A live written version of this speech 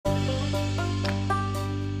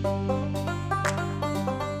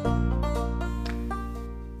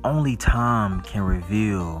Only time can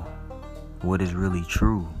reveal what is really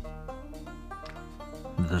true.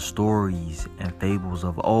 The stories and fables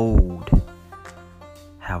of old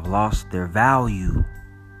have lost their value.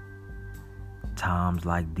 Times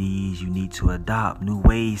like these, you need to adopt new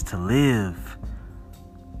ways to live,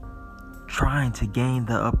 trying to gain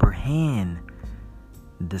the upper hand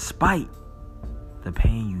despite the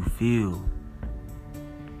pain you feel.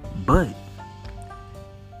 But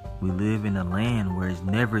we live in a land where it's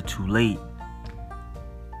never too late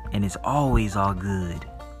and it's always all good.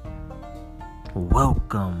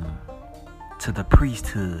 Welcome to the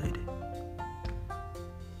priesthood.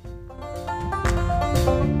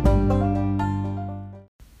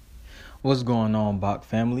 What's going on, Bach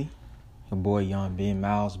family? Your boy Young Ben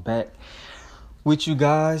Miles back with you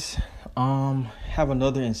guys. Have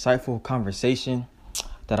another insightful conversation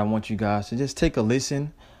that I want you guys to just take a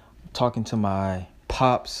listen. I'm talking to my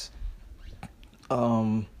pops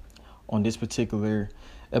on this particular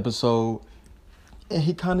episode, and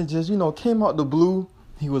he kind of just came out the blue.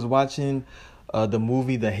 He was watching the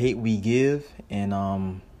movie The Hate We Give,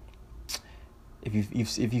 and if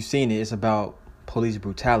you've seen it, it's about police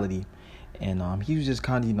brutality. And he was just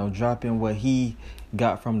kind of, dropping what he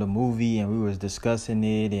got from the movie, and we was discussing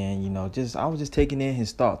it, and, I was just taking in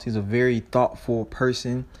his thoughts. He's a very thoughtful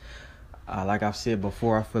person. Like I've said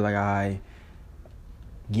before, I feel like I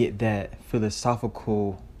get that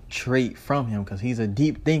philosophical trait from him because he's a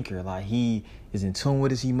deep thinker. Like, he is in tune with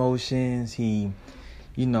his emotions. He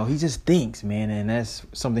just thinks, man, and that's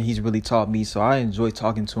something he's really taught me. So I enjoy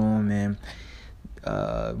talking to him, and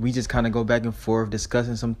we just kind of go back and forth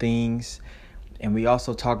discussing some things. And we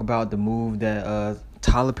also talk about the move that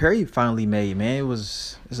Tyler Perry finally made, man.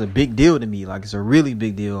 It's a big deal to me. Like, it's a really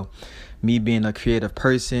big deal. Me being a creative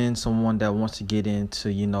person, someone that wants to get into,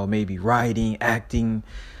 maybe writing, acting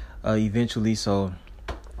eventually. So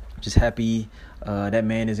just happy that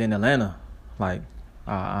man is in Atlanta. Like,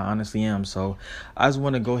 I honestly am. So I just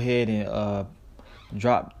want to go ahead and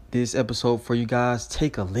drop this episode for you guys.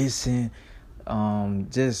 Take a listen.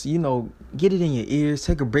 Just get it in your ears.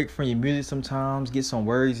 Take a break from your music sometimes. Get some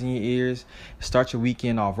words in your ears. Start your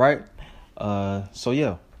weekend off right. So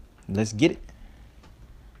yeah, let's get it.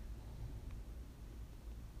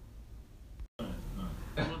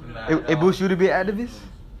 It boosts you to be an activist?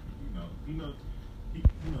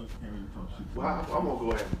 Well, I'm gonna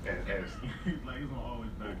go ahead and ask.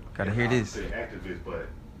 Gotta hear this. Activist, but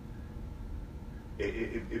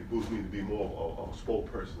it boosts me to be more of a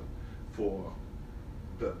spokesperson for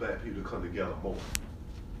the black people to come together more.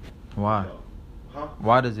 Why?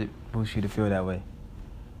 Why does it boost you to feel that way?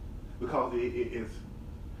 Because it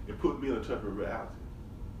put me in a touch with reality.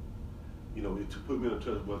 It put me in a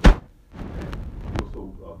touch with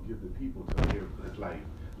also give the people to hear. It's like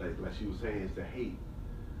she was saying, it's the hate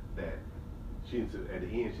that she said at the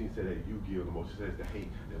end. She said that you give the most. She said it's the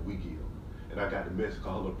hate that we give. And I got the message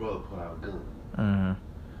because her little brother put out a gun. Mm-hmm.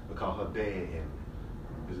 Because her dad and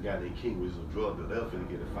this guy named King was a drug dealer. They were finna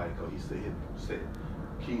get a fight because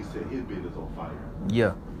King said his business on fire.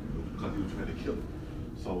 Yeah. Because he was trying to kill him.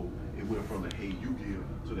 So it went from the hate you give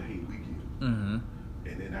to the hate we give. Mm-hmm.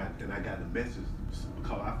 And then I got the message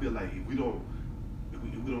because I feel like if we don't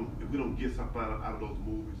get something out of those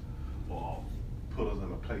movies or put us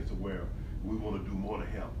in a place to where we want to do more to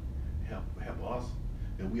help us,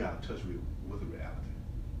 then we out of touch with the reality.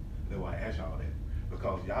 That's why I ask y'all that.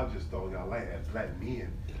 Because y'all just throwing y'all light as black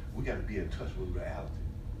men, we got to be in touch with reality.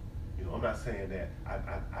 I'm not saying that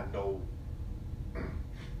I know.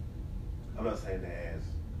 I'm not saying that as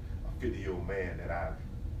a 50-year-old man that I've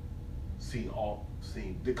seen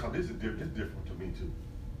because this is different to me too.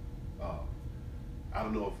 I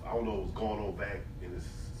don't know what's going on back in the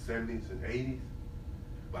 70s and 80s,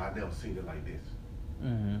 but I've never seen it like this.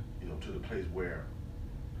 Mm-hmm. To the place where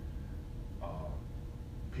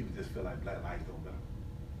people just feel like black lives don't matter.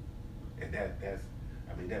 And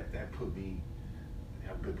that put me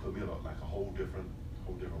in like a whole different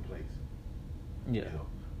place. Yeah.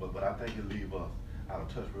 But I think it leaves us out of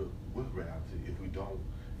touch with reality if we don't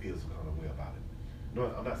feel some kind of way about it. No,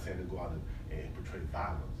 I'm not saying to go out and portray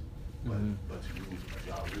violence, but to use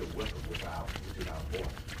y'all real weapon which is our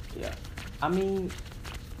voice. Yeah. I mean,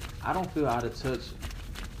 I don't feel out of touch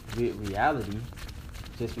with reality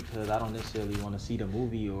just because I don't necessarily want to see the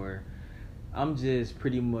movie, or I'm just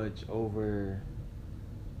pretty much over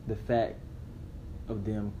the fact of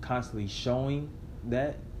them constantly showing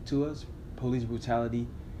that to us, police brutality,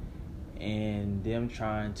 and them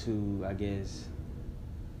trying to, I guess,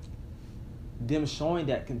 them showing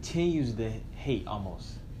that continues the hate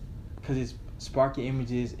almost, because it's sparking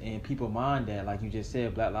images in people's mind that, like you just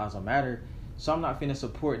said, Black Lives Don't Matter. So I'm not finna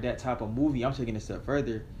support that type of movie. I'm taking it a step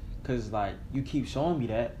further, cause like you keep showing me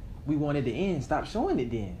that. We wanted to end. Stop showing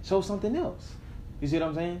it then. Show something else. You see what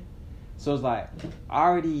I'm saying? So it's like I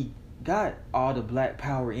already got all the black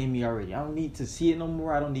power in me already. I don't need to see it no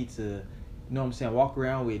more. I don't need to, you know what I'm saying, walk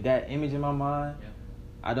around with that image in my mind. Yeah.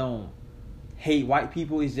 I don't hate white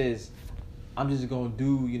people. It's just I'm just gonna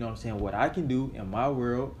do, you know what I'm saying, what I can do in my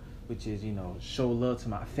world, which is, you know, show love to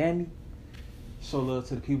my family, show love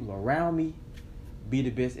to the people around me, be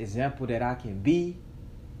the best example that I can be,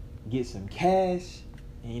 get some cash,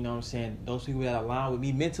 and you know what I'm saying, those people that align with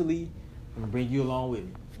me mentally, I'm gonna bring you along with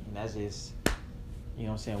me. And that's just, you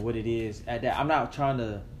know what I'm saying, what it is. At that, I'm not trying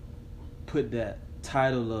to put that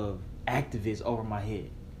title of activist over my head,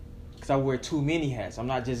 because I wear too many hats. I'm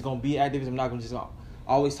not just gonna be activist. I'm not gonna just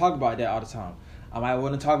always talk about that all the time. I might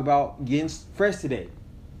want to talk about getting fresh today.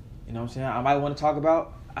 You know what I'm saying? I might want to talk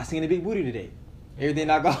about I seen a big booty today. Everything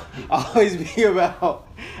not gonna always be about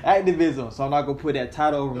activism. So I'm not gonna put that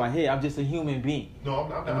title over my head. I'm just a human being.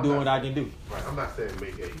 No, I'm doing what I can do. Right. I'm not saying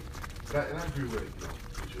make a, and I agree with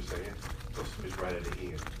what you're saying. It's right at the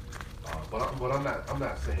end. But I'm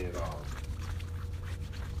not saying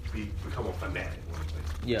become a fanatic.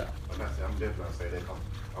 Yeah. I'm definitely not saying that.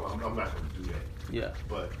 I'm not going to do that. Yeah.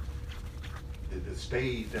 But the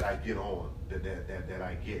stage that I get on, that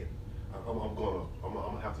I get, I'm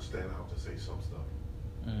gonna have to stand out to say some stuff.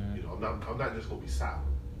 Mm-hmm. You know, I'm not just gonna be silent.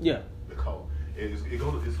 Yeah. Because it's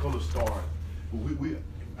gonna start.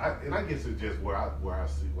 I guess it's just where I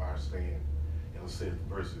stand in a sense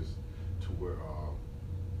versus to where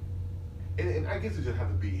and I guess it just has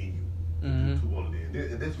to be in you to want it.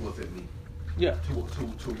 And that's what's in me. Yeah. To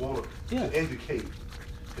want to educate,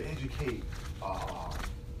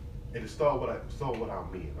 and to start what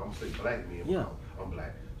I'm men. I'm gonna say black men. Yeah. I'm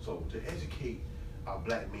black. So to educate our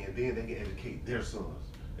black men, then they can educate their sons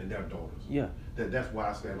and their daughters. Yeah. That's why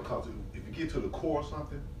I stand, because if you get to the core of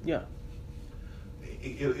something, yeah,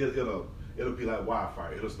 it'll be like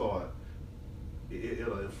wildfire. It'll start.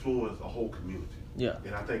 It'll influence a whole community. Yeah.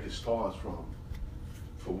 And I think it starts from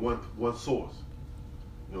one source.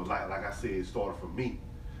 You know, like I said, it started from me.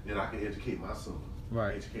 Then I can educate my son.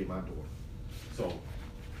 Right. Educate my daughter. So,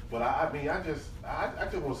 but I just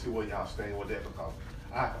want to see where y'all stand with that, because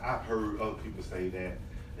I've heard other people say that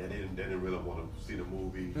they didn't really want to see the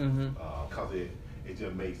movie because it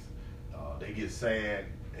just makes they get sad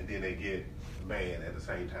and then they get mad at the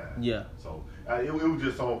same time. Yeah. So it was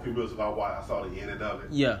just so few minutes ago I saw the ending of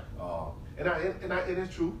it. Yeah. And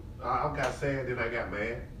it's true. I got sad, then I got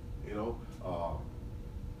mad. You know.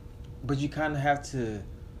 But you kind of have to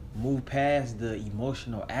move past the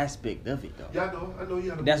emotional aspect of it, though. Yeah, I know.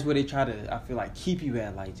 You. That's where they try to, I feel like, keep you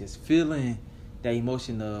at, like just feeling that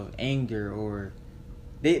emotion of anger, or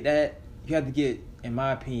that you have to get, in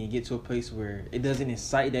my opinion, get to a place where it doesn't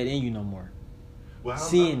incite that in you no more. Well,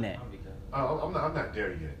 I'm not there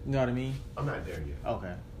yet. You know what I mean? I'm not there yet.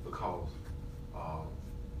 Okay. Because,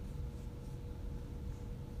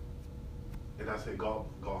 and I say God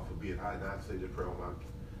forbid, I say this prayer on my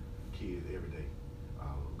kids every day.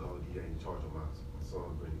 God, you ain't in charge of my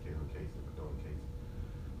son, bring the case, and my daughter case,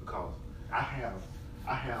 because I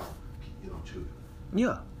have children.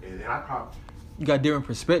 Yeah. And I probably you got different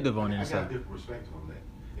perspective on it. I got a different perspective on that.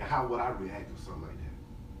 And how would I react to something like that?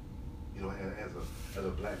 You know, as a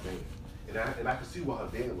black man, and I could see where her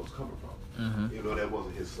dad was coming from. Mm-hmm. You know, that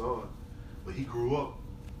wasn't his son, but he grew up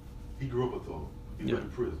with him. He went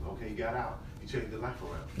to prison. Okay, he got out. He changed his life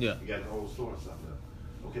around. Yeah. He got his own store and something else.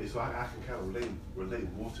 Okay, so I can kind of relate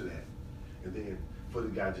more to that. And then for the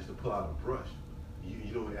guy just to pull out a brush,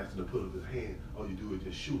 you don't ask him to put up his hand. All you do is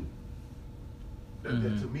just shoot him. That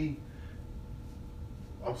to me,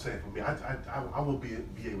 I'm saying for me, I won't be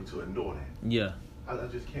able to ignore that. Yeah. I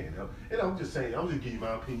just can't. And I'm just saying, I'm just giving you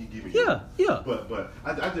my opinion, give me yours. Yeah. But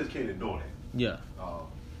I just can't ignore that. Yeah.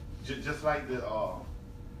 Just like the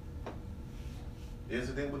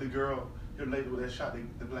incident with the girl, the lady that shot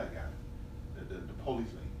the black guy, the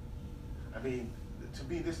police lady. I mean, to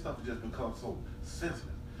me, this stuff has just become so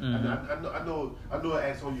sensitive. Mm-hmm. I know it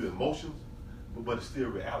acts on your emotions, but it's still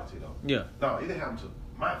reality though. Yeah. No, it didn't happen to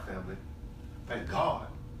my family, thank God,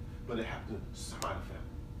 but it happened to somebody's family.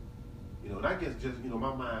 You know, and I guess just,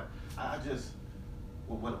 my mind, I just,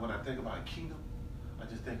 when I think about a kingdom, I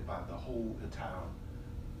just think about the whole entire,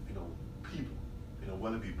 people,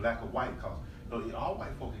 whether it be black or white, because, all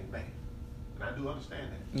white folk ain't bad. And I do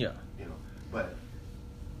understand that. Yeah. But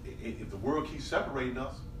if the world keeps separating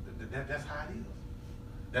us, that's how it is.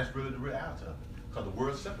 That's really the reality of it. Because the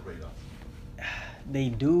world separates us. They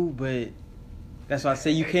do, but that's why I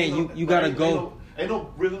say you can't, you gotta go. Ain't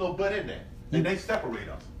no really no but in that. They separate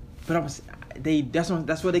us. But That's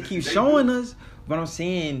what they keep showing us. But I'm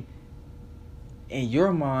saying, in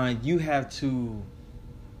your mind, you have to,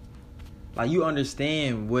 like, you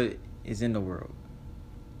understand what is in the world.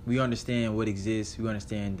 We understand what exists. We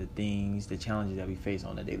understand the things, the challenges that we face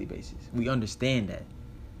on a daily basis. We understand that.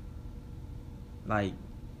 Like,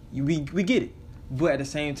 we get it. But at the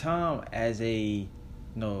same time, I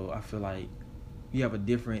feel like you have a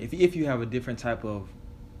different, if you have a different type of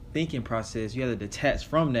thinking process, you have to detach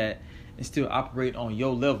from that and still operate on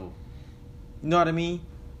your level. You know what I mean?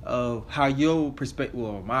 Of how your perspective,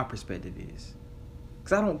 well, my perspective is.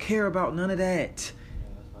 Because I don't care about none of that.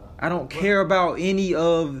 I don't care about any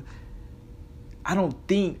of, I don't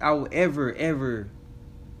think I will ever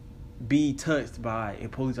be touched by a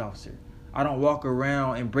police officer. I don't walk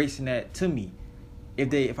around embracing that to me.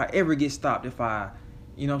 If I ever get stopped, you know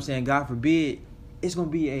what I'm saying, God forbid, it's going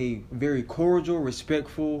to be a very cordial,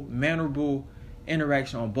 respectful, mannerable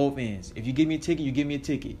interaction on both ends. If you give me a ticket, you give me a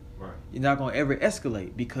ticket. Right. You're not going to ever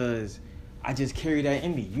escalate because I just carry that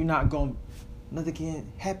in me. You're not going to, nothing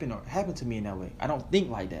can happen to me in that way. I don't think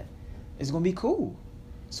like that. It's going to be cool.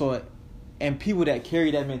 So, and people that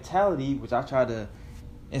carry that mentality, which I try to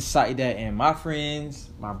incite that in my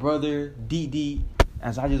friends, my brother, DD,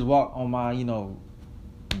 as I just walk on my,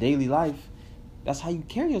 daily life, that's how you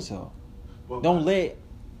carry yourself. Well, don't let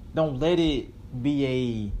it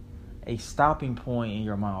be a stopping point in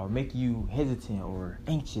your mind or make you hesitant or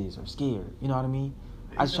anxious or scared. You know what I mean?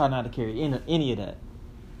 I just try not to carry any of that.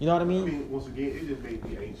 You know what I mean? I mean, once again, it just made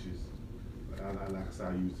me anxious. Like I said,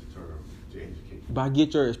 I use the term to educate. But I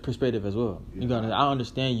get your perspective as well. Yeah. I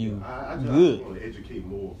understand you. I good. just want to educate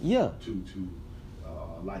more. Yeah. To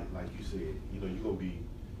like you said, you're gonna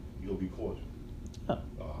be cordial. Yeah.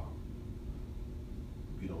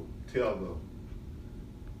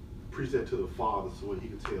 Preach that to the father so he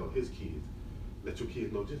can tell his kids. Let your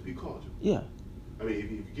kids know, just be cordial. Yeah. I mean, if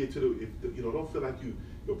you get to don't feel like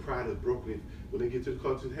your pride is broken. When they get to the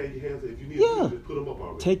car, just hang your hands. If you need to, just put them up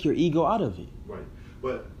already. Take your ego out of it. Right.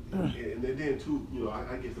 But and then too,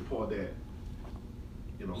 I guess the part that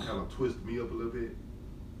kind of twist me up a little bit,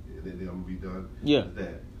 and then I'm gonna be done. Yeah. Is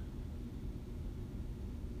that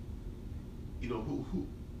who,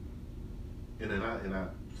 and then I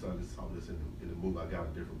saw this in the movie. I got a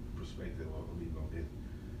different perspective on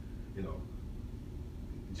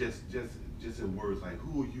this. Just in words like,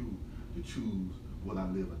 who are you to choose will I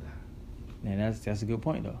live or die? And that's a good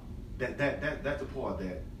point though. That's the part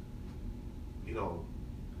that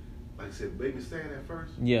like I said, maybe saying that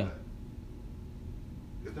first. Yeah.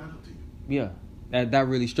 It's not up to you. Yeah. That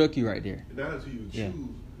really struck you right there. It's not up to you to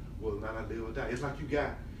choose whether or not I live or die. It's like you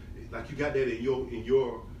got that in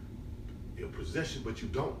your possession, but you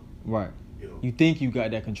don't. Right. You think you got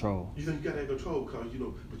that control. You think you got that control because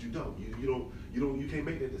but you don't. You can't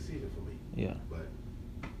make that decision for me. Yeah. But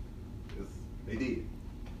they did.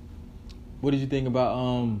 What did you think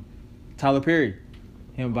about Tyler Perry?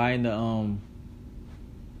 Him buying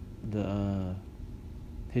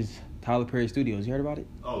his Tyler Perry Studios. You heard about it?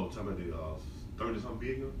 Oh, talking about the 30-something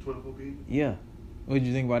billion, 24 billion? Yeah. What did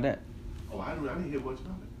you think about that? Oh, I didn't hear much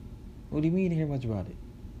about it. What do you mean you didn't hear much about it?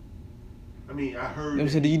 I mean, I heard.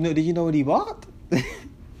 Did you know what he bought? I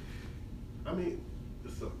mean,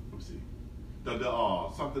 let me see.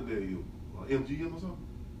 Something that MGM or something.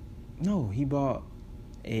 No, he bought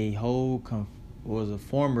a whole was a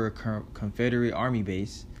former Confederate Army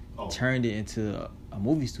base, turned it into a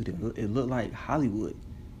movie studio. It looked like Hollywood.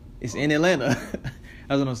 It's in Atlanta.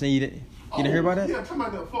 That's what I'm saying. You didn't hear about that? Yeah, I'm talking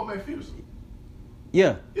about the Fort McPherson.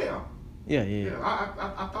 Yeah. Yeah.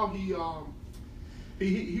 I thought he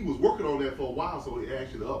was working on that for a while, so he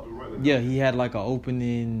actually up and running. Yeah, he had like a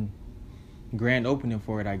grand opening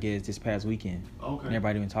for it, I guess, this past weekend. Okay. And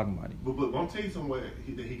everybody been talking about it. But I'm tell you somewhere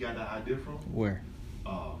he got that idea from. Where?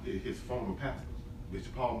 His former pastor,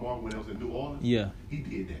 Bishop Paul Martin, when I was in New Orleans. Yeah. He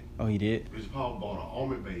did that. Oh, he did? Bishop Paul bought an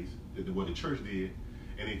army base, what the church did,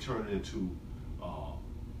 and they turned it into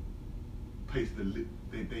places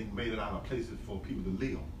they made it out of places for people to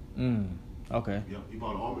live. Okay. Yep, he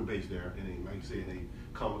bought an army base there, and then, like you said,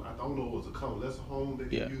 I don't know if it was a convalescent home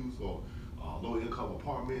that he used or low income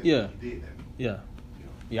apartment. Yeah. He did that.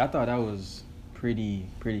 Yeah, I thought that was pretty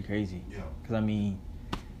crazy. Yeah. Because I mean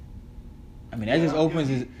that just opens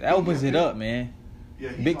it up, man.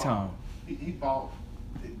 Yeah. Big time. He bought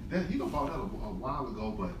that a while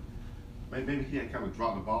ago, but maybe he had kind of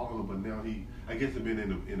dropped the ball on it, but now I guess it's been in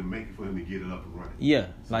the making for him to get it up and running. Yeah,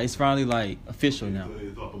 like it's finally like official now.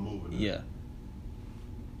 It's up and moving. Yeah.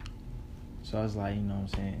 So I was like, you know what I'm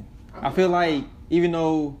saying? I feel like even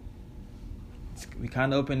though we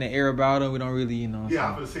kind of up in the air about him. We don't really, I'm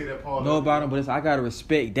gonna say that part. Know about him, but I gotta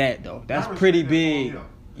respect that though. That's pretty big.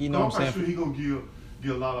 You know what I'm saying? I'm sure he gonna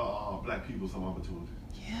give a lot of black people some opportunities.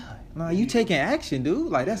 Yeah, no, you taking action,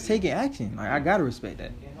 dude. Like that's taking action. Like I gotta respect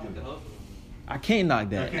that. I can't knock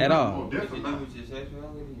that at all. Definitely not.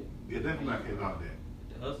 Yeah, definitely I can't knock that.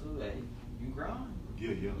 The hustle, hey, you grind.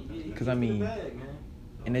 Yeah. Because I mean,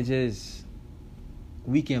 and it just,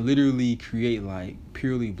 we can literally create like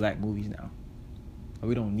purely black movies now.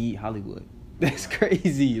 We don't need Hollywood. That's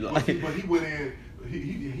crazy. Like, but he went in.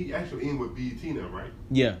 He actually in with BET now, right?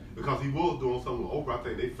 Yeah. Because he was doing something with Oprah. I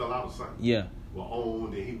think they fell out of something. Yeah. Well, on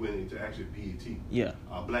then he went into actually BET. Yeah.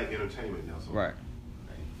 Black entertainment now. So, right.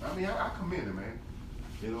 I mean, I commend him, man.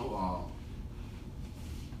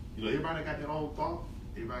 Everybody got their own thought.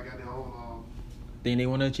 Everybody got their own thing they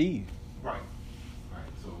want to achieve. Right.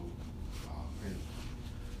 So, man,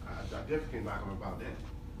 I definitely can't knock him about that.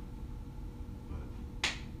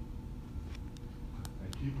 But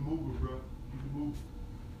keep it moving, bro. Keep it moving.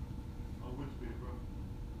 I'm with you, bro.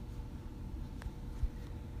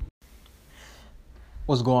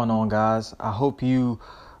 What's going on, guys? I hope you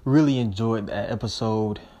really enjoyed that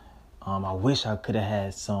episode. I wish I could have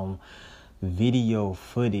had some video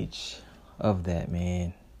footage of that,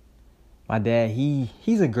 man. My dad,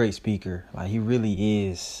 he's a great speaker. Like, he really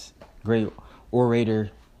is. Great orator.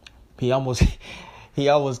 He almost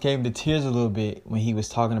came to tears a little bit when he was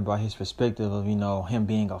talking about his perspective of, him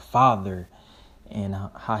being a father and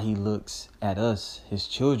how he looks at us, his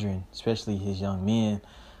children, especially his young men,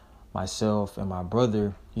 myself and my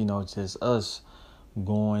brother, just us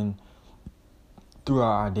going through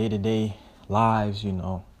our day-to-day lives.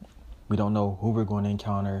 We don't know who we're going to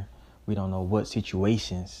encounter. We don't know what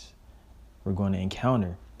situations we're going to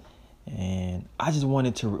encounter. And I just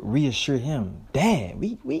wanted to reassure him, Dad,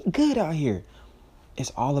 we good out here.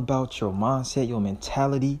 It's all about your mindset, your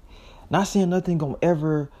mentality. Not saying nothing gonna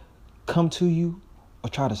ever come to you or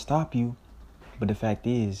try to stop you, but the fact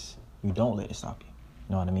is, you don't let it stop you.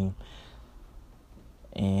 You know what I mean?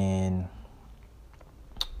 And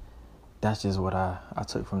that's just what I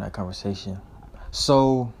took from that conversation.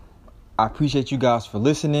 So I appreciate you guys for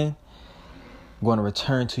listening. I'm going to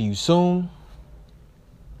return to you soon.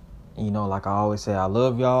 Like I always say, I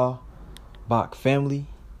love y'all, Bach family,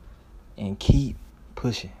 and keep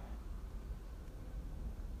pushing.